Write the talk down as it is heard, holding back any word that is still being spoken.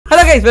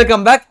guys,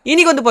 welcome back.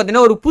 இன்னைக்கு வந்து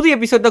பாத்தீங்கன்னா ஒரு புது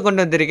எபிசோட் தான்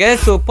கொண்டு வந்திருக்கேன்.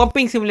 சோ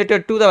பம்பிங் சிமுலேட்டர்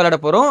 2 தான் விளையாட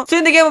போறோம். சோ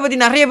இந்த கேமை பத்தி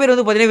நிறைய பேர்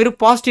வந்து பாத்தீங்கன்னா வெறும்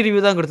பாசிட்டிவ்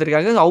ரிவ்யூ தான்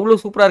கொடுத்திருக்காங்க.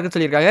 அவ்வளவு சூப்பரா இருக்குன்னு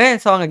சொல்லிருக்காங்க.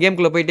 சோ வாங்க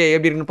கேம்க்குள்ள போயிட்டு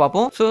எப்படி இருக்குன்னு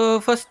பாப்போம். சோ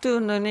ஃபர்ஸ்ட்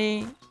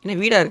என்ன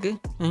வீடா இருக்கு?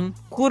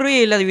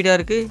 கூரையே இல்லாத வீடா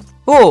இருக்கு.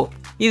 ஓ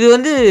இது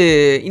வந்து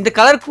இந்த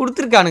கலர்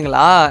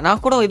கொடுத்துருக்கானுங்களா?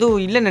 நான் கூட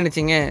எதுவும் இல்லைன்னு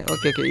நினைச்சேங்க.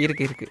 ஓகே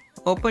ஓகே இருக்கு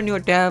open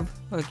your tape.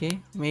 Okay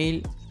mail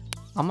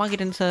அம்மா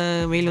கிட்ட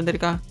மெயில்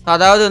வந்திருக்கா?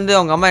 அதாவது வந்து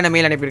அவங்க அம்மா என்ன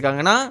மெயில்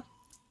அனுப்பியிருக்காங்கன்னா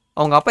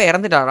அவங்க அப்பா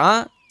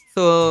இறந்துட்டாராம்.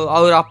 ஸோ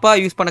அவர் அப்பா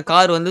யூஸ் பண்ண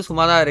கார் வந்து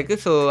சும்மா தான்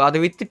இருக்குது. ஸோ அதை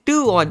விற்றுட்டு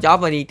உன்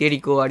ஜாப் நீ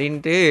தேடிக்கோ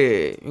அப்படின்ட்டு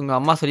இவங்க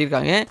அம்மா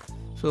சொல்லியிருக்காங்க.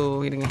 ஸோ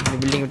இருங்க இந்த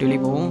பில்டிங் விட்டு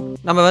வெளியே போவோம்.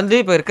 நம்ம வந்து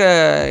இப்போ இருக்க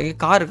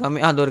கார்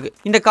இருக்காமே அது இருக்குது.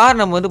 இந்த கார்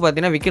நம்ம வந்து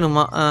பார்த்தீங்கன்னா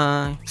விற்கணுமா?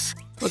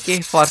 Okay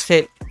for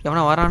sale.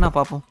 எவனா வரானா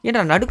பார்ப்போம்.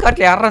 ஏன்டா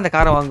நடுக்காட்டில் யாரா அந்த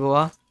காரை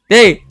வாங்குவா?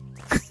 டேய்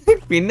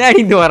பின்னாடி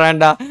இருந்து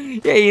வரான்டா.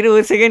 ஏ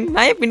 20 செகண்ட்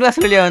நான் ஏன்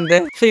பின்வாசல் வழியாக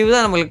வந்தேன். ஸோ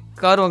இதுதான் நம்மளுக்கு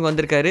கார் வாங்க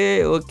வந்திருக்காரு.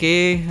 Okay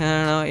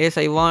yes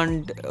I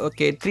want.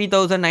 Okay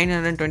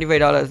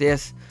 $3,925.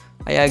 S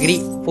I agree.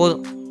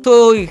 போதும். ஸோ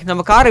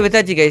நம்ம காரை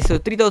வித்தாச்சு கைஸ். ஸோ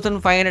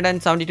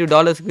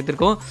 $3,572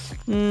 விற்றுருக்கோம்.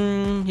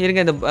 இருங்க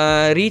இந்த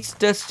reach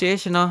the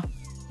ஸ்டேஷனா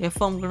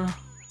எஃப்எம்னா?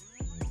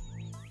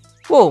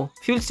 O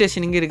fuel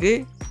station இங்கே இருக்குது.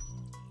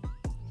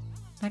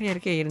 நிறைய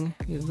இருக்கே. இருங்க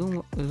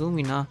இது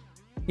ஜூமினா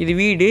இது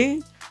வீடு.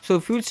 ஸோ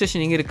ஃபியூல்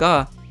ஸ்டேஷன் இங்கே இருக்கா?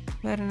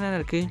 வேறு என்ன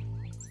இருக்குது?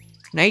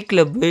 நைட்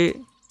கிளப்பு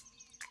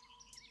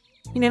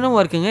இன்னும்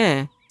என்னவா இருக்குங்க?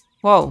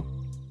 வாவ்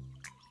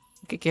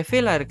ஓகே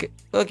கெஃபேலாம் இருக்குது.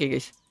 ஓகே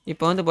கைஸ்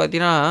இப்போ வந்து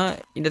பார்த்தீங்கன்னா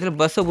இந்த இடத்துல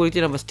பஸ்ஸை பிடிச்சி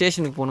நம்ம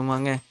ஸ்டேஷனுக்கு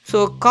போகணுமாங்க. So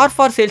car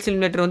for sales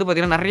simulator வந்து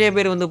பார்த்தீங்கன்னா நிறைய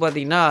பேர் வந்து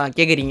பார்த்தீங்கன்னா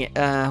கேட்குறீங்க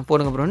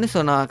போடுங்க ப்ரோன்னு. ஸோ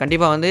நான்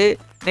கண்டிப்பாக வந்து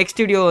நெக்ஸ்ட்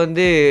வீடியோ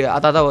வந்து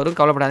அதாக தான் வரும்,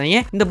 கவலைப்படாதீங்க.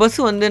 இந்த பஸ்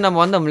வந்து நம்ம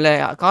வந்தோம்ல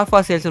கார்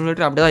ஃபார் சேல்ஸ்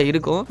சிமுலேட்டர் அப்படி தான்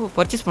இருக்கும்.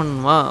 பர்ச்சேஸ்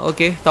பண்ணணுமா?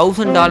 ஓகே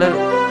 $1,000.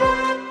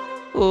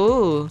 ஓ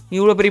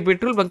இவ்வளோ பெரிய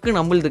பெட்ரோல் பங்க்கு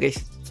நம்மளுது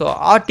guys. So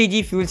RTG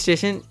fuel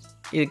station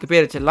இதுக்கு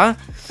பேர் வச்சிடலாம்.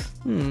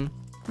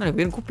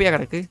 பேரும் குப்பையாக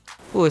கிடக்கு.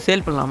 ஓ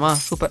சேல் பண்ணலாமா?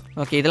 சூப்பர்.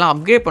 ஓகே இதெல்லாம்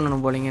அப்கிரேட்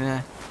பண்ணணும் போலிங்க.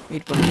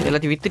 வெயிட் பண்ணி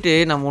எல்லாத்தையும் விற்றுட்டு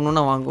நம்ம ஒன்று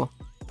ஒன்றா வாங்குவோம்.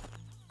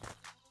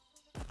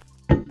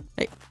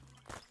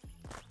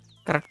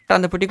 கரெக்டாக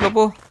அந்த பெட்டிக்குள்ளே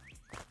போ.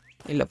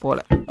 இல்லை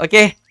போகல.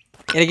 ஓகே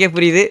எனக்கே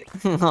புரியுது.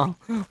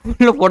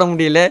 உள்ளே போட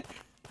முடியல.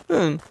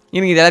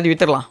 எனக்கு இது எல்லாத்தையும்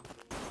விற்றுடலாம்.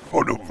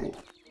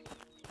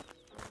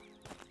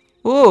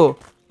 ஓ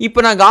இப்போ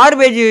நான்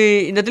கார்பேஜ்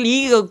இந்த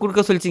இடத்துல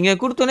கொடுக்க சொல்லிச்சிங்க.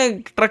 கொடுத்தோன்னே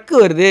ட்ரக்கு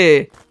வருது.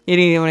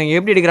 இவனுங்க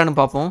எப்படி எடுக்கிறான்னு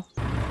பார்ப்போம்.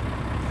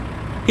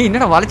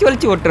 என்னடா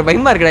வளைச்சி ஓட்டுற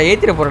பயமாக இருக்குடா.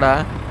 ஏற்றிட போகிறடா.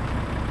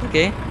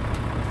 ஓகே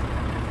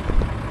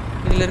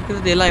இதில்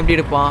இருக்கிறது எல்லாம் எப்படி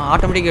எடுப்பான்?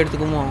 ஆட்டோமேட்டிக்காக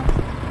எடுத்துக்குமோ?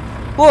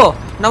 ஓ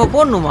நம்ம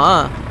போடணுமா?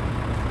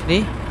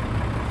 டேய்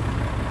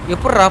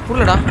எப்பட்றா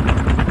புரியலடா.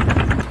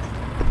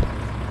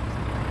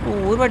 ஓ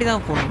ஒரு வாட்டி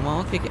தான் போடணுமா?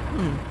 ஓகே ஓகே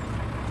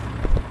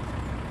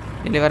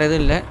இல்லை வேறு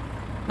எதுவும் இல்லை.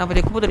 நான்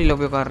பற்றி குப்பை தொட்டியில்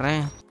போய்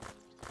உட்காடுறேன்.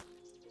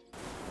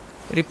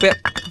 ரிப்பேர்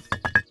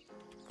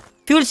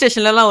ஃபியூல்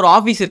ஸ்டேஷன்லலாம் ஒரு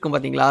ஆஃபீஸ் இருக்கும்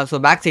பார்த்தீங்களா? ஸோ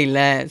பேக்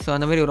சைடில். ஸோ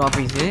அந்த மாதிரி ஒரு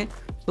ஆஃபீஸு.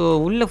 ஸோ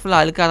உள்ளே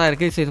ஃபுல்லாக அழுக்காக தான்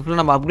இருக்குது. ஸோ இது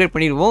ஃபுல்லாக நம்ம அப்கிரேட்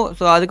பண்ணிடுவோம்.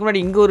 ஸோ அதுக்கு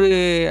முன்னாடி இங்கே ஒரு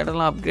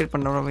இடம்லாம் அப்கிரேட்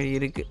பண்ணுற மாதிரி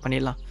இருக்குது.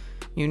 பண்ணிடலாம்.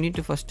 Unit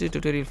first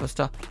tutorial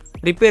ஃபஸ்ட்டா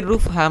repair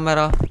roof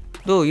ஹேமரா?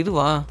 இதோ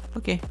இதுவா?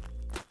 Okay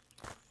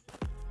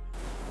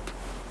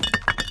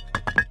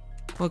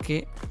okay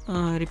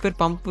repair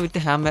pump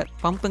with hammer.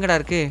 பம்புங்கடா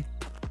இருக்குது.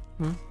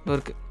 இதோ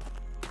இருக்குது.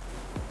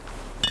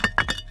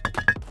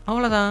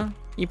 அவ்வளோதான்.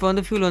 இப்போ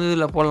வந்து ஃபியூல் வந்து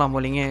இதில் போடலாம்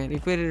போலிங்க.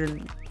 ரிப்பேர்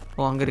ஓ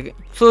அங்கே இருக்குது.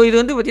 ஸோ இது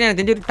வந்து பார்த்தீங்கன்னா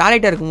எனக்கு தெரிஞ்ச ஒரு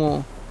டாய்லெட்டாக இருக்குமோ?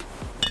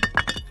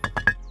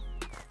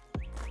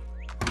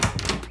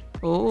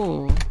 ஓ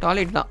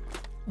டாய்லெட் தான்.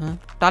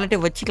 டாய்லெட்டை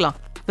வச்சுக்கலாம்.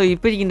 ஸோ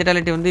இப்போதைக்கு இந்த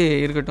டாய்லெட்டை வந்து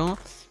இருக்கட்டும்.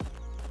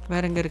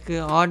 வேறு எங்கே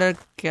இருக்குது? Order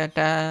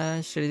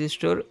cash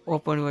register.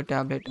 Open your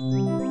tablet.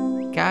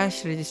 Cash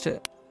register.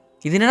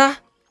 இது என்னடா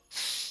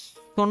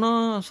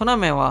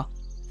சொன்னாமேவா?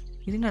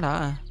 இது என்னடா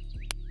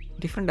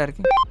டிஃப்ரெண்ட்டாக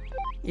இருக்குது.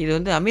 இது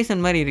வந்து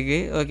அமேசான் மாதிரி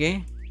இருக்குது. Okay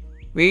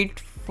wait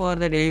for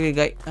the delivery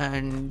guy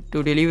and to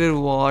deliver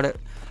order.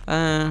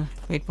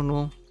 Wait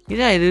பண்ணுவோம்.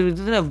 இதான்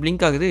இதுதான்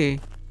பிளிங்க் ஆகுது.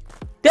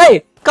 டேய்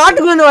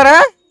காட்டுக்குள்ளேருந்து வர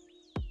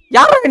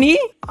யாரா நீ?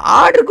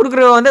 ஆர்டர்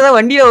கொடுக்குற வந்து ஏதாவது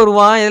வண்டியில்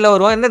வருவான், இதில்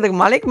வருவான். என்ன இதுக்கு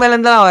மலைக்கு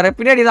மேலேருந்து தான் வர?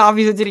 பின்னாடி தான்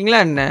ஆஃபீஸ் வச்சுருக்கீங்களா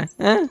என்ன?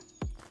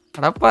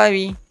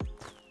 அடப்பாவி.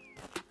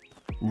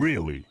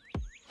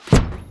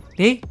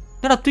 டேய்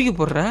என்னடா தூக்கி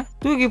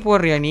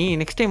போடுறியா நீ?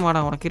 நெக்ஸ்ட் டைம்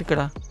வாடா உனக்கு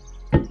இருக்கடா.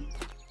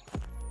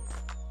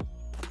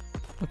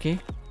 ஓகே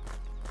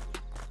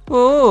ஓ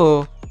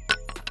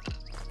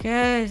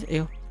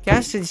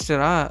கேஷ்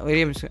ரெஜிஸ்டரா?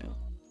 Very miss.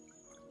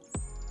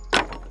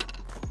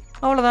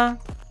 அவ்வளோதான்.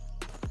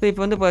 ஸோ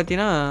இப்போ வந்து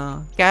பார்த்தீங்கன்னா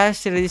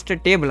கேஷ்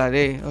ரெஜிஸ்டர் டேபிள்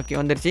அது ஓகே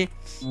வந்துடுச்சு.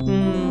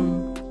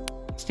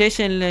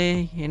 ஸ்டேஷனில்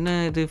என்ன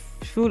இது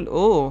ஃபியூல்?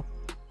 ஓ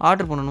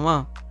ஆர்டர் பண்ணணுமா?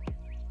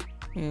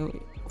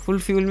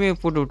 ஃபுல் ஃபியூலுமே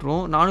போட்டு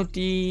விட்ருவோம்.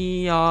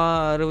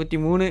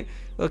 $463.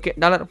 ஓகே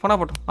 $. போனால்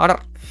போட்டோம்.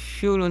 ஆர்டர்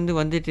ஃபியூல் வந்து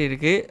வந்துட்டு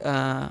இருக்குது.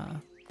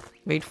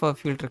 வெயிட் ஃபார்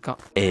ஃபியூல் இருக்கான்.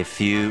 A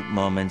few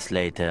moments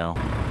later.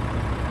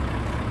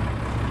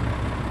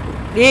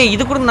 ஏய்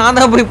இது கூட நான்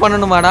தான் போய்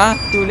பண்ணணுமாடா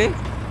ஃபியூலு?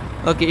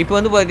 ஓகே இப்போ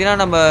வந்து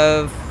பார்த்தீங்கன்னா நம்ம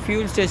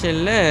ஃபியூல்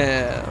ஸ்டேஷனில்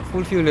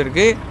ஃபுல் ஃபியூல்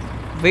இருக்குது.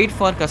 Wait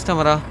for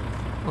கஸ்டமரா?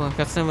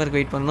 கஸ்டமருக்கு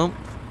வெயிட் பண்ணணும்.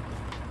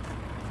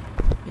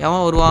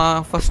 எவன் வருவான்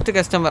ஃபஸ்ட்டு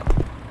கஸ்டமர்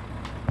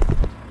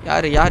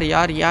யார் யார்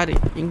யார் யார்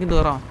எங்கேருந்து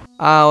வரோம்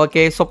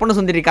ஓகே சொப்பன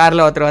சுந்தரி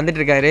காரில் ஒருத்தர்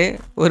வந்துட்டு இருக்காரு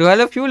ஒரு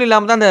வேளை ஃபியூல்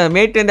இல்லாமல் தான் அந்த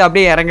மேட்லேருந்து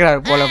அப்படியே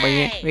இறங்குறாரு போல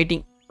பையன்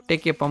waiting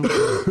take a pump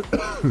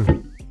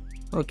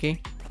okay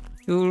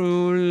fuel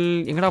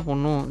எங்கடா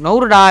போடணும்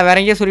நவுருடா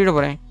வேற எங்கேயா சொல்லிவிட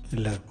போகிறேன்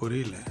இல்லை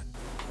புரியல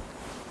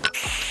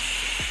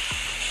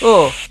ஓ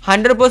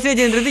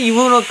 100%ன்றது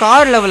இவனோட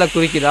கார் லெவலில்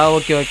குறிக்குதா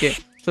okay okay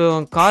so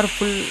car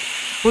full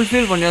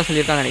fill பண்ணிதான்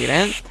சொல்லியிருக்கான்னு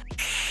நினைக்கிறேன்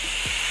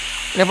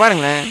இல்லை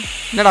பாருங்களேன்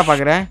என்னடா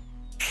பார்க்குறேன்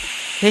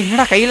டேய்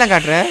என்னடா கையெல்லாம்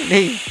காட்டுற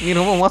டேய் நீ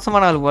ரொம்ப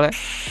மோசமான ஆள் போல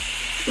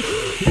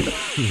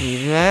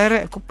இது வேற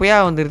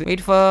குப்பையாக வந்துடுது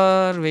wait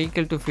for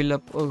vehicle to fill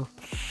up O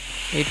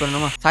wait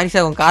பண்ணணுமா சாரி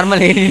சார் உங்கள் கார்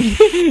மேலே ஏறி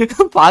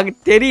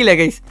பார்க்க தெரியல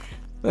கைஸ்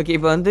ஓகே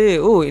இப்போ வந்து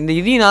ஓ இந்த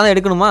இதையும் நான் தான்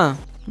எடுக்கணுமா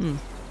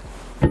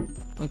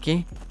ஓகே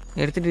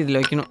எடுத்துகிட்டு இதில்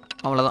வைக்கணும்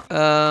அவ்வளோதான்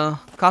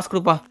காசு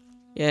கொடுப்பா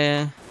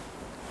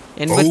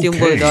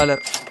 $89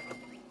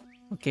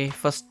 ஓகே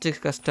ஃபஸ்ட்டு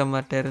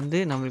கஸ்டமர்கிட்ட இருந்து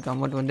நம்மளுக்கு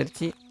அமௌண்ட்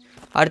வந்துடுச்சு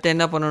அடுத்து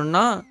என்ன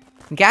பண்ணணும்னா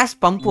கேஸ்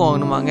பம்ப்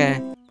வாங்கணுமாங்க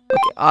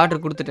ஓகே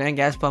ஆர்டர் கொடுத்துட்டேன்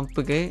கேஸ்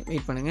பம்புக்கு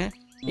வெயிட் பண்ணுங்கள்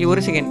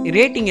ஒரு செகண்ட்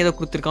ரேட்டிங் ஏதோ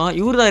கொடுத்துருக்கான்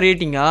இவர் தான்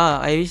ரேட்டிங்கா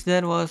I wish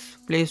there was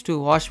place to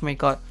wash my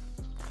car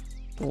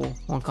ஓ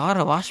உன்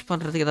காரை வாஷ்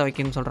பண்ணுறதுக்கு எதாவது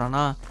வைக்கணும்னு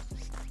சொல்கிறானா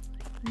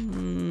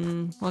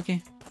ஓகே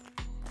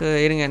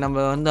இருங்க நம்ம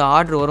வந்து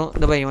ஆர்டர் வரும்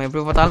இந்த பையன்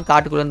எப்படி பார்த்தாலும்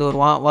காட்டுக்குள்ளேருந்து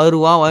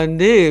வருவான்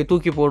வந்து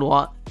தூக்கி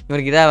போடுவான்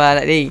இவருக்கு இதான்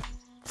வேலை டேய்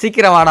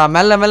சீக்கிரம் வாடா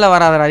மெல்ல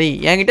வராதடா டேய்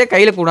என்கிட்ட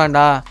கையில்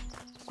கூடாண்டா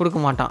கொடுக்க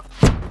மாட்டான்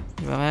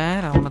இவன்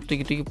வேறு அவனை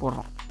தூக்கி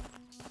போடுறான்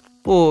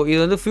ஓ இது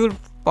வந்து ஃபியூல்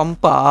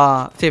பம்பா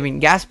சரி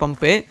கேஸ்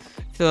பம்பு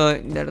ஸோ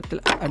இந்த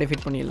இடத்துல அப்படியே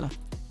ஃபிட் பண்ணிடலாம்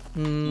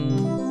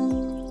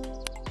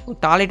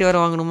டாய்லெட்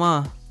வேறு வாங்கணுமா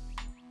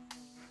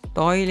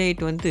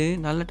டாய்லெட் வந்து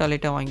நல்ல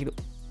டாய்லெட்டாக வாங்கிடும்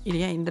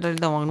இல்லையா இந்த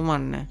டாய்லெட் தான் வாங்கணுமா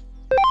என்ன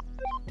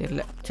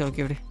தெரியல சரி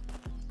ஓகே விடு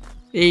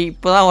ஏய்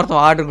இப்போ தான்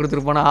ஒருத்தன் ஆர்டர்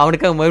கொடுத்துருப்பானா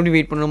அவனுக்காக மறுபடியும்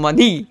வெயிட் பண்ணணுமா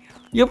நீ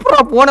எப்படா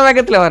போன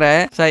வேகத்தில் வர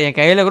சார் என்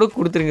கையில் கூட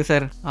கொடுத்துருங்க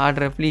சார்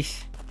ஆர்டரை ப்ளீஸ்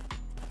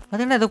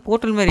அது என்ன ஏதோ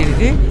போர்ட்டல் மாதிரி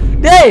இருக்கு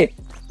டேய்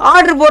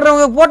ஆர்டர்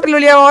போடுறவங்க போர்ட்டல்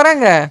வழியாக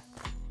வராங்க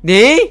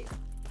டேய்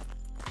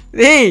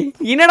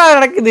என்னடா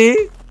நடக்குது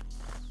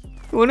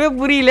ஒன்றுமே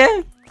புரியல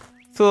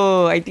ஸோ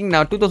ஐ திங்க்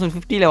நான்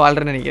 2050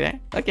 வாழ்கிறேன்னு நினைக்கிறேன்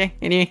okay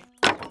anyway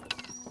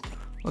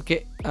okay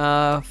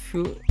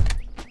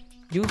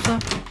யூஸா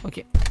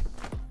okay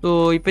so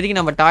இப்போதைக்கு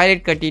நம்ம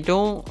டாய்லெட்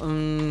கட்டிட்டோம்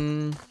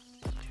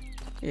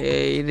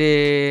இது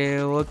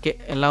ஓகே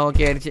எல்லாம்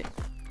ஓகே ஆயிடுச்சு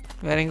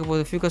வேறு எங்கே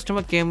போகுது few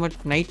customer game at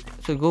night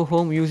so go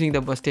home using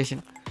the bus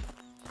station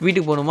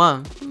வீட்டுக்கு போகணுமா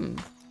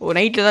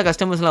நைட்டில் தான்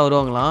கஸ்டமர்ஸ்லாம்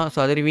வருவாங்களாம் ஸோ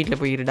அது வீட்டில்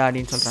போய் இருடா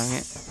அப்படின்னு சொல்கிறாங்க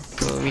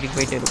ஸோ வீட்டுக்கு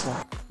போயிட்டு இருப்போம்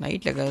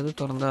நைட்டில் எதாவது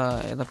திறந்தா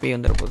எதாவது போய்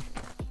வந்துட போகுது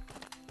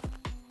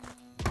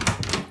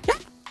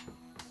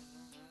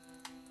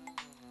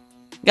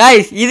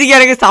கைஸ் இதுக்கு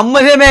எனக்கு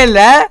சம்மதமே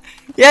இல்லை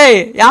ஏய்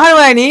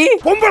யாருவா நீ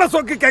பொம்பளை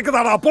சோக்கு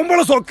கேக்குதாடா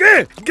பொம்பளை சோக்கு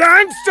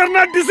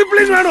கேங்ஸ்டர்னா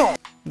டிசிப்ளின் வேணும்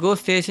கோ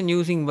ஸ்டேஷன்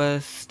யூசிங்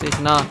பஸ்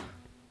ஸ்டேஷனா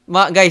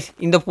கைஸ்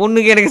இந்த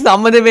பொண்ணுக்கு எனக்கு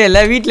சம்மந்தமே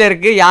இல்லை வீட்டில்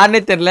இருக்குது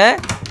யாருன்னே தெரில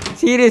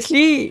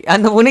சீரியஸ்லி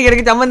அந்த பொண்ணுக்கு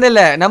எனக்கு சம்மந்தம்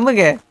இல்லை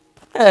நம்புங்க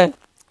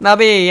நான்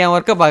போய் என்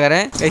ஒர்க்கை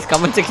பார்க்குறேன் கைஸ்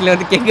கமெண்ட் செக்ஷனில்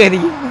வந்து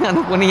கேட்காதீங்க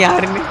அந்த பொண்ணு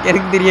யாருன்னு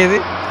எனக்கு தெரியாது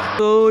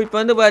ஸோ இப்போ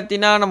வந்து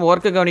பார்த்தீங்கன்னா நம்ம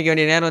ஒர்க்கை கவனிக்க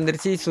வேண்டிய நேரம்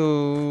வந்துருச்சு ஸோ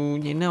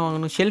என்ன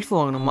வாங்கணும் ஷெல்ஃப்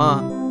வாங்கணுமா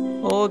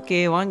ஓகே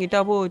வாங்கிட்டா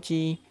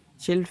போச்சு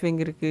ஷெல்ஃப்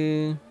எங்கே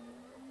இருக்குது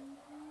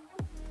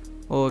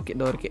ஓகே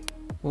இதோ ஓகே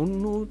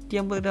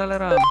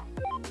 $150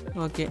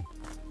 ஓகே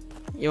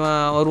இவன்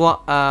வருவான்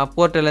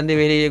போர்ட்டல்லேருந்து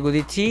வெளியே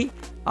குதித்து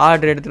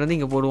ஆர்டர் எடுத்துகிட்டு வந்து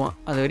இங்கே போடுவான்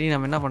அது வரையும்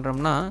நம்ம என்ன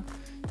பண்ணுறோம்னா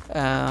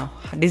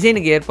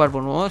டிசைனுக்கு ஏற்பாடு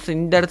பண்ணுவோம் ஸோ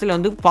இந்த இடத்துல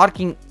வந்து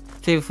பார்க்கிங்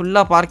சரி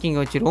ஃபுல்லாக பார்க்கிங்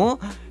வச்சுருவோம்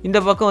இந்த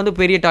பக்கம் வந்து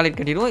பெரிய டாய்லெட்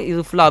கட்டிடுவோம்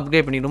இது ஃபுல்லாக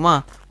அப்கிரேட் பண்ணிவிடுமா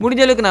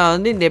முடிஞ்ச அளவுக்கு நான்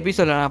வந்து இந்த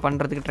எபிசோடில் நான்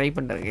பண்ணுறதுக்கு ட்ரை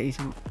பண்ணுறேன்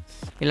கைஸ்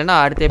இல்லைனா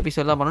அடுத்த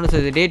எபிசோட் தான் பண்ணணும் ஸோ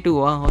இது டே 2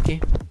 ஓகே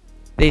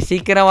டேய்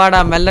சீக்கிரம் வாடா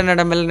மெல்ல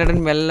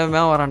நடன்னு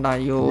மெல்லமே வரான்டா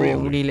ஐயோ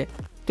முடியல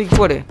தூக்கி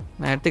போடு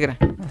நான் எடுத்துக்கிறேன்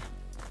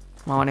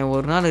அவனே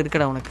ஒரு நாள்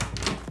இருக்கடா உனக்கு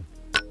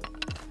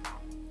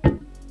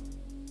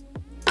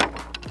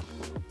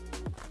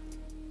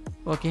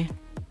ஓகே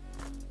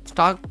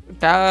ஸ்டாக்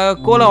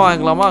கோலா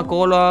வாங்கலாமா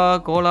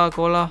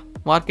கோலா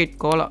மார்க்கெட்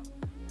கோலா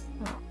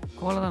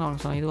தான் வாங்க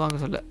சொன்னேன் இது வாங்க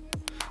சொல்ல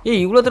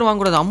ஏய் இவ்வளோ தூரம்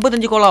வாங்கக்கூடாது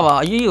 55 கோலாவா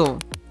ஐயோ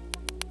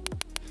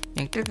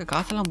என்கிட்ட இருக்க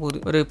காசெல்லாம் போகுது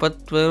ஒரு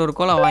 10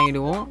 கோலா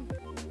வாங்கிடுவோம்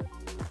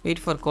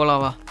வெயிட் ஃபார்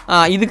கோலாவா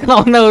இதுக்கு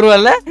நான் தான்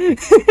வருவேன்ல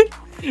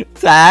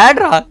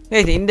சேட்ரா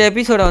ஏய் இந்த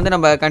எபிசோடை வந்து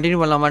நம்ம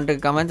கண்டினியூ பண்ணலாமான்ட்டு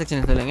கமெண்ட்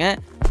செக்ஷன் சொல்லுங்கள்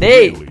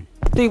டேய்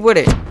தூக்கி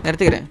போடு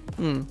எடுத்துக்கிறேன்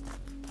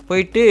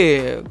போயிட்டு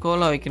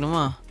கோலா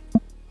வைக்கணுமா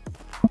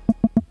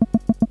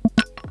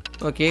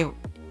ஓகே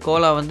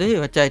கோலா வந்து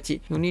வச்சாச்சு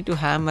you need to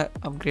hammer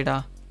அப்கிரேடா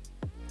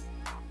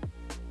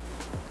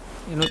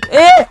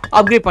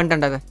upgrade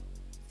பண்ணிட்டேன்டா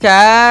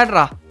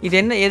சேட்ரா இது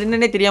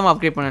என்னன்னே தெரியாமல்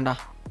அப்கிரேட் பண்ணேன்டா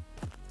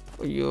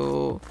ஐயோ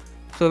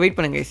ஸோ வெயிட்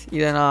பண்ணுங்க கைஸ்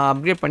இதை நான்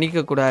அப்கிரேட்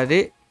பண்ணிக்கக்கூடாது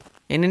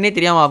என்னன்னே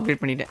தெரியாமல்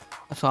அப்கிரேட் பண்ணிட்டேன்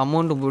ஸோ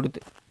அமௌண்ட்டு கொடுத்து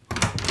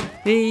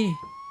ஏய்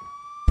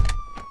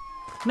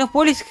என்ன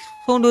போலீஸ்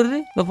சவுண்டு வருது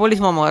இந்த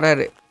போலீஸ் மாமா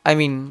வராரு ஐ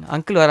மீன்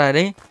அங்கிள்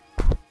வராரு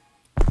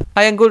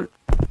ஹாய் அங்கிள்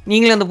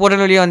நீங்களே அந்த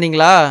போர்ட்டல் வழியாக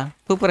வந்தீங்களா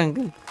சூப்பர்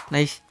அங்கிள்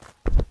நைஸ்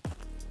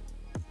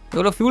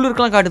எவ்வளோ ஃபியூல்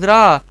இருக்கலாம் காட்டுதுரா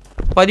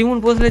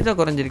 13% தான்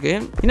குறைஞ்சிருக்கு.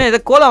 இன்னும் எதை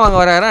கோலா வாங்க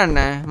வராரா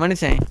என்ன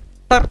மனுஷன்?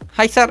 Sir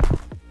hi sir.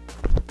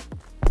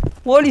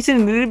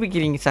 போலீஸுன்னு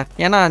நிரூபிக்கிறீங்க சார்.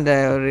 ஏன்னா அந்த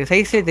ஒரு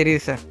சைஸ்லேயே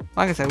தெரியுது சார்.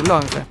 வாங்க சார் உள்ளே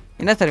வாங்க சார்.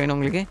 என்ன சார் வேணும்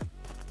உங்களுக்கு?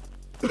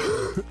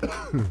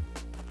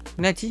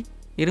 என்னாச்சு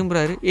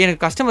இரும்புறாரு?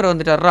 எனக்கு கஸ்டமர்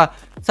வந்துட்டாரா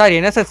சார்?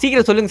 என்ன சார்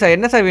சீக்கிரம் சொல்லுங்கள் சார்.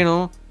 என்ன சார்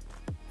வேணும்?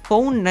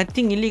 Found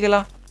nothing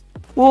இல்லீகலா?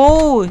 ஓ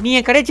நீ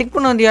என் கடையை செக்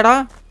பண்ண வந்தியாடா?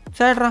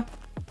 சரிடா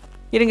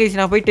இருங்க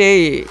நான் போயிட்டு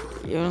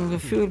இவனுக்கு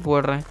ஃபியூல்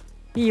போடுறேன்.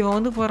 இவன்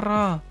வந்து போடுறா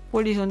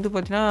போலீஸ் வந்து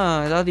பார்த்தீங்கன்னா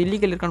ஏதாவது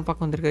இல்லீகல் இருக்கான்னு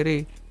பார்க்க வந்திருக்காரு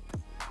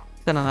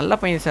சார். நான் நல்ல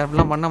பையன் சார்,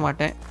 அப்படிலாம் பண்ண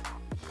மாட்டேன்.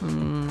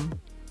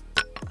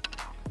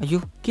 ஐயோ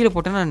கீழே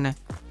போட்டேன்னா என்ன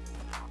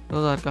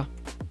எவ்வளோதான் இருக்கா?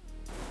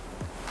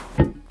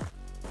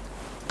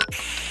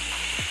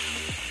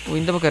 ஓ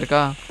இந்த பக்கம்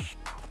இருக்கா?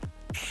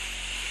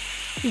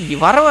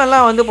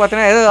 வரவெல்லாம் வந்து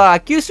பார்த்தீங்கன்னா ஏதோ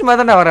அக்யூஸ்ட்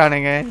மாதிரி தானே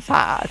வரானுங்க.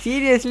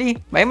 சீரியஸ்லி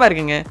பயமாக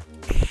இருக்குங்க.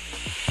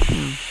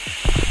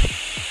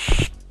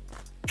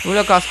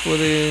 இவ்வளோ காசு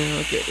போகுது.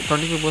 ஓகே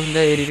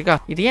 25% ஏறி இருக்கா?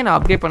 இது ஏன் நான்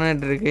அப்கிரேட்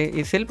பண்ணிட்டு இருக்கு?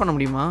 இது செல் பண்ண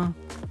முடியுமா?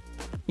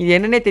 இது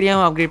என்னன்னே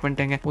தெரியாமல் அப்கிரேட்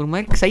பண்ணிட்டேங்க. ஒரு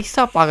மாதிரி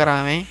சைஸாக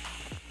பார்க்குறான் அவன்.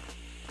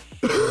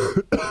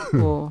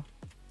 ஓ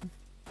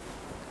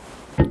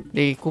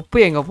டேய்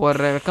குப்பை எங்கே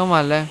போடுற வெக்கமா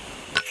இல்லை?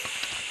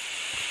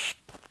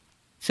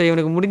 சரி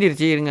இவனுக்கு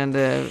முடிஞ்சிருச்சு. இருங்க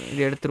அந்த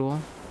இது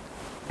எடுத்துருவோம்.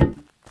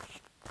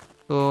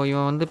 ஸோ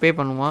இவன் வந்து பே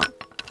பண்ணுவான்.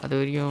 அது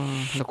வரையும்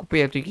இந்த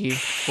குப்பையை தூக்கி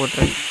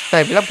போட்டுறேன்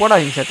சார். இப்படிலாம்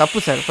போடாதீங்க சார், தப்பு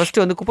சார்.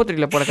 ஃபஸ்ட்டு வந்து குப்பை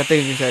தொட்டியில் போட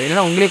கற்றுக்கிங்க சார்,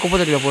 இல்லைன்னா உங்களே குப்பை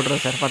தொட்டியில்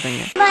போட்டுறேன் சார்.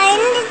 பார்த்தீங்க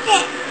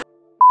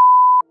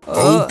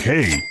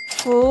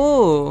ஓ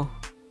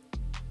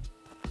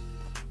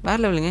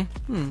வேறு லெவலுங்க.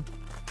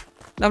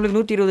 நம்மளுக்கு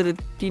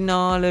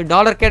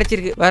 $124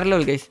 கிடச்சிருக்கு. வேறு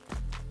லெவல் கைஸ்.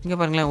 இங்கே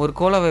பாருங்களேன் ஒரு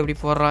கோலாவை எப்படி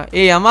போடுறான்.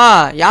 ஏய் அம்மா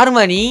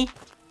யாருமா நீ?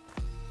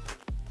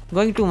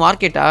 கோயிங் டு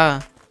மார்க்கெட்டா?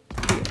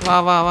 வா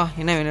வா வா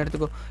என்ன வேணும்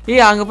எடுத்துக்கோ.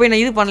 அங்கே போய்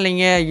நான் இது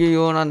பண்ணலைங்க.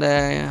 ஐயோ நான் அந்த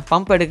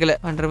பம்ப் எடுக்கலை.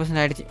 100%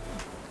 ஆகிடுச்சு.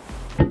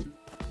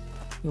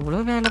 இவ்வளோ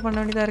வேலை பண்ண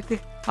வேண்டியதாக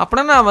இருக்குது.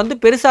 அப்படின்னா நான் வந்து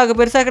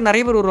பெருசாக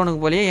நிறைய பேர்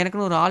வருவானுங்க போலயே.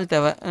 எனக்குன்னு ஒரு ஆள்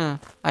தேவை.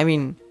 ஐ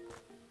மீன்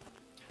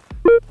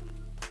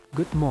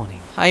குட்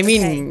மார்னிங்.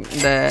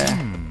 இந்த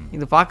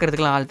இது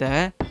பார்க்குறதுக்கெலாம் ஆள்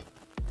தேவை.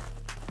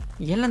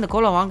 எல்லாம் அந்த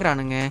கோலம்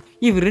வாங்குறானுங்க.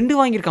 இவ 2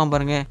 வாங்கியிருக்கான்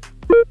பாருங்க.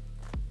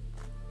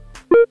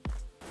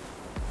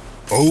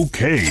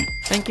 Okay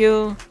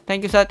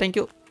thank you sir.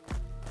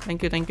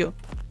 தேங்க்யூ.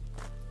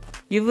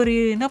 இவர்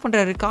என்ன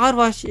பண்ணுறாரு? கார்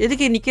வாஷ்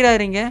எதுக்கு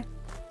நிற்கிறாருங்க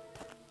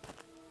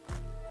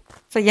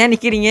சார்? ஏன்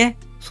நிற்கிறீங்க?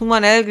 சும்மா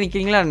நேரத்துக்கு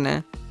நிற்கிறீங்களா என்ன?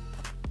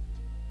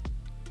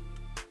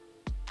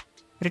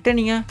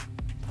 ரிட்டர்னிங்க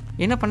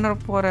என்ன பண்ண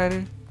போகிறாரு?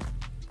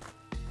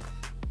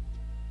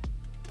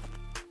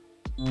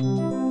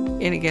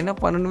 எனக்கு என்ன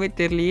பண்ணணுமே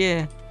தெரியலையே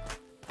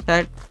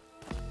சார்.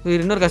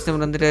 இவர் இன்னொரு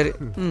கஸ்டமர் வந்துட்டாரு.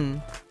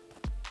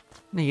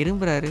 என்ன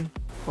இரும்புறாரு?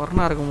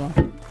 கொரோனா இருக்குமோ?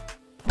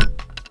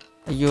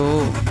 ஐயோ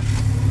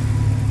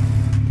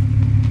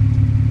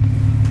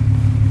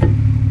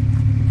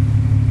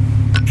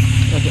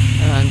ஓகே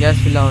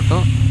கேஸ் ஃபில்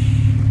ஆகட்டும்.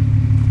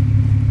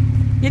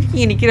 எதுக்கு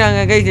இங்கே நிற்கிறாங்க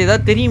கைஸ்?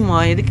 ஏதாவது தெரியுமா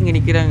எதுக்கு இங்கே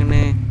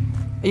நிற்கிறாங்கன்னு?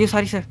 ஐயோ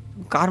சாரி சார்,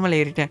 கார் மேலே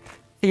ஏறிட்டேன்.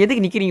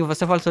 எதுக்கு நிற்கிறீங்க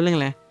ஃபர்ஸ்ட் ஆஃப் ஆல்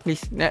சொல்லுங்களேன்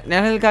ப்ளீஸ்.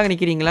 நிழலுக்காக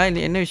நிற்கிறீங்களா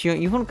இல்லை என்ன விஷயம்?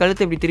 இவன்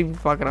கழுத்தை இப்படி திருப்பி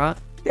பார்க்குறான்.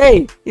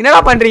 ஏய் என்னடா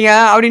பண்ணுறீங்க?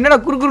 அப்படி என்னடா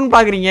குறுக்குறுன்னு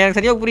பார்க்குறீங்க? எனக்கு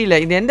சரியாக புரியல.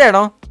 இது எந்த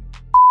இடம்?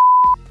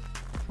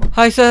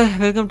 Hi sir,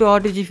 welcome to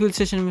RTG fuel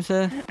station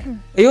sir.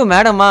 ஐயோ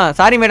மேடம்மா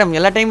சாரி மேடம்,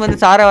 எல்லா டைம் வந்து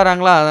சாரா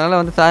வராங்களா, அதனால்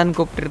வந்து சார்னு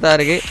கூப்பிட்டுட்டு தான்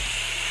இருக்குது.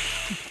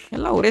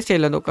 எல்லாம் ஒரே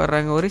ஸ்டைலில் வந்து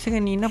உட்காடுறாங்க. ஒரே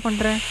செகண்ட் நீ என்ன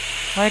பண்ணுற?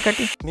 வாய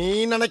கட்டி. நீ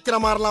நினைக்கிற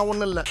மாதிரிலாம்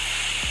ஒன்றும் இல்லை.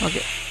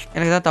 ஓகே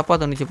எனக்கு தான் தப்பாக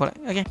தோணுச்சு போல.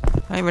 ஓகே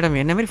ஹாய் மேடம்,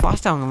 என்ன மாரி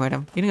ஃபாஸ்ட்டாக வாங்க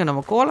மேடம். இருங்க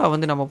நம்ம கோலா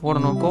வந்து நம்ம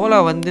போடணும். கோலா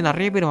வந்து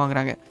நிறைய பேர்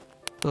வாங்குறாங்க.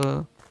 ஸோ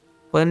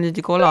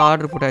 15 கோலா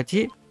ஆர்டர்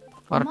போட்டாச்சு.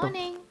 வரட்டும்.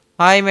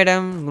 Hi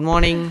madam, good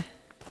morning.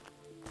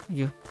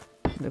 ஐயோ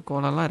இந்த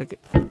கோலாலாம்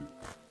இருக்குது.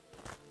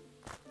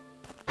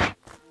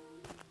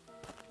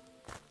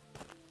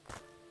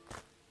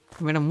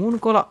 மேடம்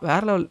 3 கோலா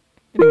வேறு லெவல்.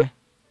 இருங்க.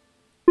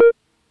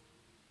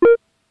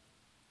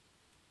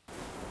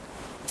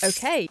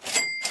 Okay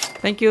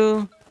thank you.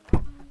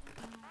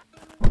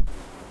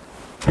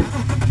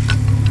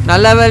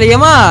 நல்ல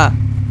வேலையம்மா,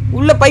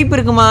 உள்ள பைப்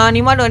இருக்குமா? நீ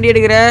மாட்டு வண்டி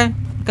எடுக்கிற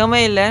கமே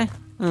இல்லை.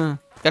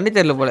 கண்டி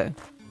தெரியல போல.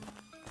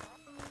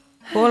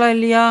 போலாம்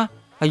இல்லையா?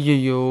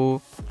 ஐயோ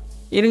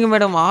இருங்க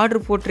மேடம்,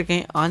 ஆர்டர்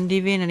போட்டிருக்கேன்.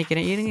 ஆந்திவே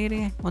நினைக்கிறேன்.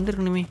 இருங்க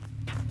வந்துருக்கணுமே.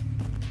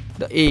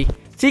 ஏய்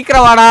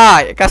சீக்கிரம் வாடா,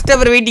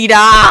 கஸ்டமர்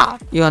வெயிட்டிங்கடா.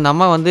 ஐயோ அந்த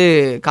அம்மா வந்து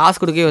காசு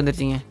கொடுக்கவே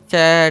வந்துருச்சிங்க.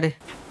 சேடு.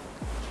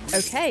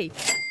 Okay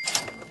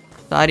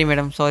sorry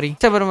madam, sorry.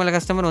 Customer மேலே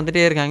கஸ்டமர்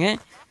வந்துகிட்டே இருக்காங்க.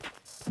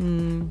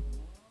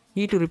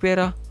 டு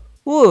ரிப்பேரா?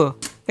 ஓ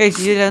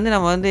இதில் வந்து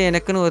நம்ம வந்து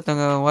எனக்குன்னு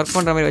ஒருத்தவங்க ஒர்க்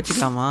பண்ணுற மாதிரி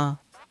வச்சுக்கலாமா?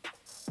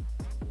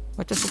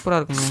 வச்சா சூப்பராக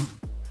இருக்குங்க.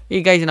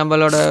 கைஸ்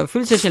நம்மளோட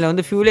ஃபியூல் ஸ்டேஷனில்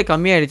வந்து ஃபியூலே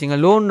கம்மியாகிடுச்சுங்க.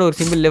 லோன்னு ஒரு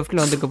சிம்பிள்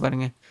லெஃப்ட்டில் வந்துருக்கு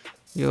பாருங்கள்.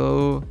 ஐயோ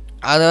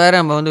அதை வேறு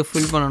நம்ம வந்து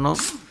ஃபில் பண்ணணும்.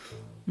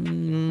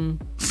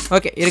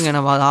 ஓகே இருங்க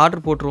நம்ம அதை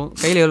ஆர்டர் போட்டுருவோம்.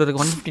 கையில் எவ்வளோ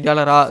இருக்குது?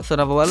 $150. ஸோ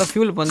நம்ம வேலை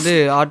ஃபியூலுக்கு வந்து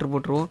ஆர்டர்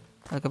போட்டுருவோம்.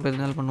 அதுக்கப்புறம்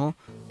எதுனாலும் பண்ணுவோம்.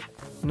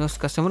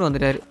 இன்னொரு கஸ்டமர்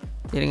வந்துட்டார்.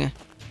 இருங்க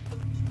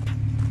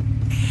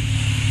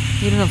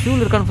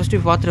ஃபியூல் இருக்கான்னு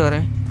ஃபஸ்ட்டு பார்த்துட்டு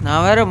வரேன்.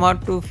 நான் வேறு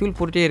மாட்டு ஃபியூல்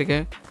போட்டுகிட்டே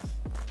இருக்கேன்.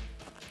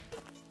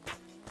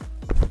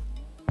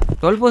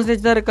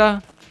 12% தான் இருக்கா?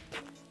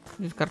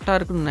 இது கரெக்டாக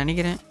இருக்குன்னு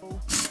நினைக்கிறேன்.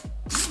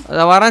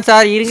 அதை வரேன்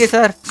சார், இருங்க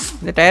சார்,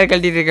 இந்த டயர்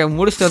கழட்டிட்டு இருக்கேன்,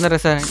 முடிச்சுட்டு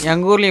வந்துடுறேன் சார்.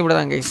 எங்கள் ஊர்லேயும் இப்படி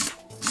தான் கைஸ்,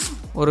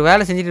 ஒரு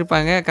வேலை செஞ்சுட்டு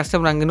இருப்பாங்க,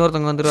 கஸ்டமர் அங்கே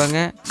இன்னொருத்தவங்க வந்துடுவாங்க,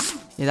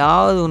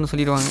 ஏதாவது ஒன்று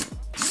சொல்லிடுவாங்க,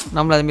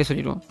 நம்மள அதுமாரி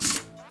சொல்லிடுவோம்.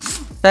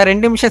 சார்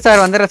 2 நிமிஷம்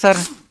சார், வந்துடுறேன்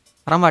சார்.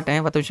 வரமாட்டேன்,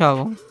 10 நிமிஷம்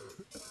ஆகும்.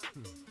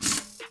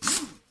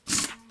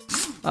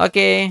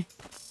 ஓகே,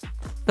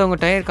 ஸோ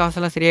உங்கள் டயர்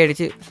காசெல்லாம்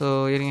சரியாயிடுச்சு. ஸோ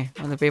இருங்க,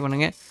 வந்து பே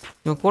பண்ணுங்கள்.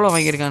 இவங்க கோலா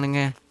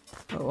வாங்கியிருக்கானுங்க.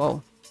 ஓ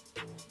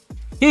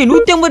ஏய்,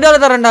 $150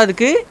 தரேன்டா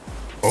அதுக்கு.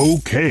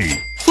 ஓகே,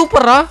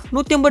 சூப்பர்ரா,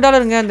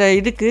 $150 அந்த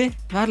இதுக்கு.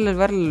 வேற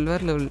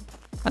லெவல்.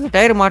 அந்த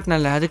டயர்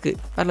மாட்டினல அதுக்கு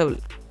வேற லெவல்.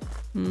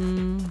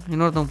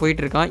 இன்னொருத்தவன்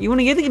போயிட்டு இருக்கான்.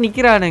 இவனுக்கு எதுக்கு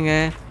நிற்கிறானுங்க,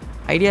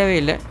 ஐடியாவே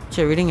இல்லை.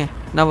 சரி விடுங்க,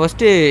 நான்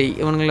ஃபஸ்ட்டு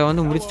இவனுங்களை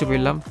வந்து முடிச்சுட்டு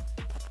போயிடலாம்.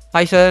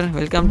 Hi sir,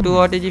 welcome to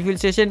RTG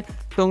station.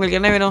 So உங்களுக்கு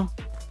என்ன வேணும்?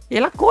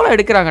 எல்லாம் கோலா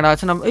எடுக்கிறாங்கடா.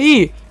 சரி நம்ம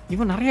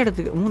இவன் நிறைய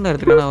இடத்துக்கு 3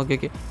 எடுத்துக்கானா?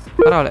 ஓகே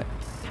பரவாயில்ல.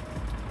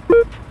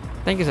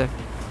 Thank you sir.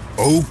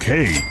 ஓகே,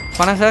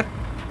 பணம் சார்,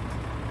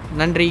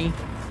 நன்றி,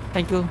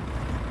 தேங்க்யூ.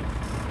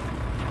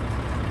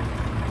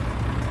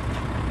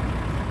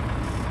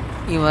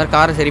 இவன் வேறு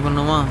காரை சரி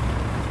பண்ணுமா?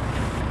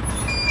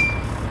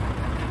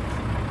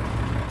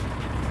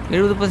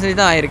 70%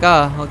 தான் ஆயிருக்கா?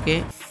 ஓகே,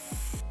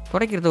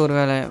 துடைக்கிறது ஒரு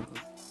வேலை,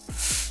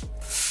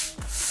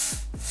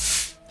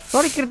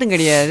 துடைக்கிறதும்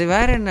கிடையாது,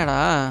 வேற என்னடா?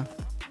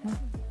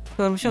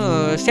 ஒரு நிமிஷம்,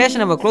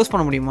 ஸ்டேஷன் நம்ம க்ளோஸ்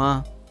பண்ண முடியுமா?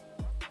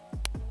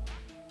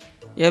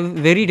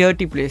 Very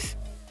dirty place.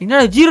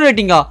 என்னடா 0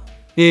 ரேட்டிங்கா?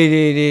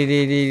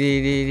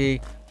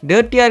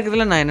 டர்ட்டியாக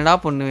இருக்கிறதுல நான் என்னடா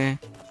பண்ணுவேன்?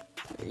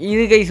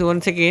 இது கைஸ்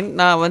 1 செகண்ட்,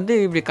 நான் வந்து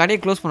இப்படி கடையை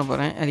க்ளோஸ் பண்ண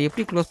போகிறேன். அது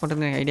எப்படி க்ளோஸ்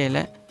பண்ணுறதுன்னு எனக்கு ஐடியா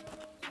இல்லை.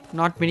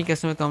 Not many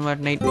customer come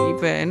at night.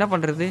 இப்போ என்ன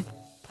பண்ணுறது?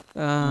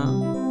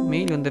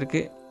 மெயில்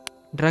வந்திருக்கு.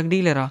 Drug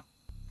டீலரா?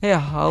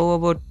 How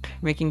about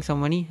making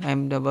some money? I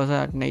am the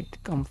bazaar at night,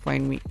 come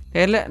find me.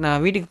 தெரியல,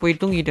 நான் வீட்டுக்கு போய்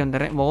தூங்கிட்டு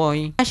வந்துடுறேன்.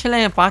 போய்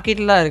கேஷெல்லாம் என்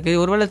பாக்கெட்டில் தான் இருக்குது.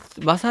 ஒருவேளை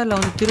பஸாரில்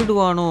வந்து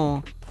திருடுவானோ?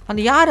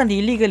 அந்த யார் அந்த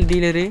இல்லீகல்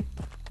டீலரு?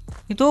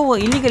 ஏதோ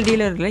இல்லீகல்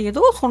டீலர் இல்லை,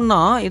 ஏதோ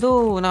சொன்னான், ஏதோ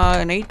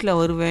நான் நைட்டில்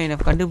வருவேன்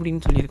எனக்கு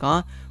கண்டுபிடின்னு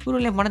சொல்லியிருக்கான்.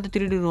 ஒருவேளை என் பணத்தை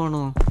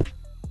திருடுவானோ?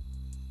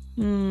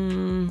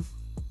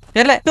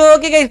 தெரியல. So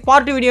okay guys,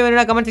 part 2 video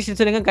வேணும்னா கமெண்ட் செக்ஷன்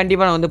சொல்லுங்கள்,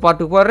 கண்டிப்பாக நான் வந்து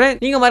பார்ட் 2 போடுறேன்.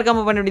 நீங்கள்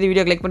மறக்காம பண்ண வேண்டிய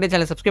வீடியோ லைக் பண்ணி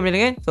சேனல் சப்ஸ்கிரைப்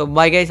பண்ணுங்க. So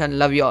bye guys and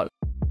love you all.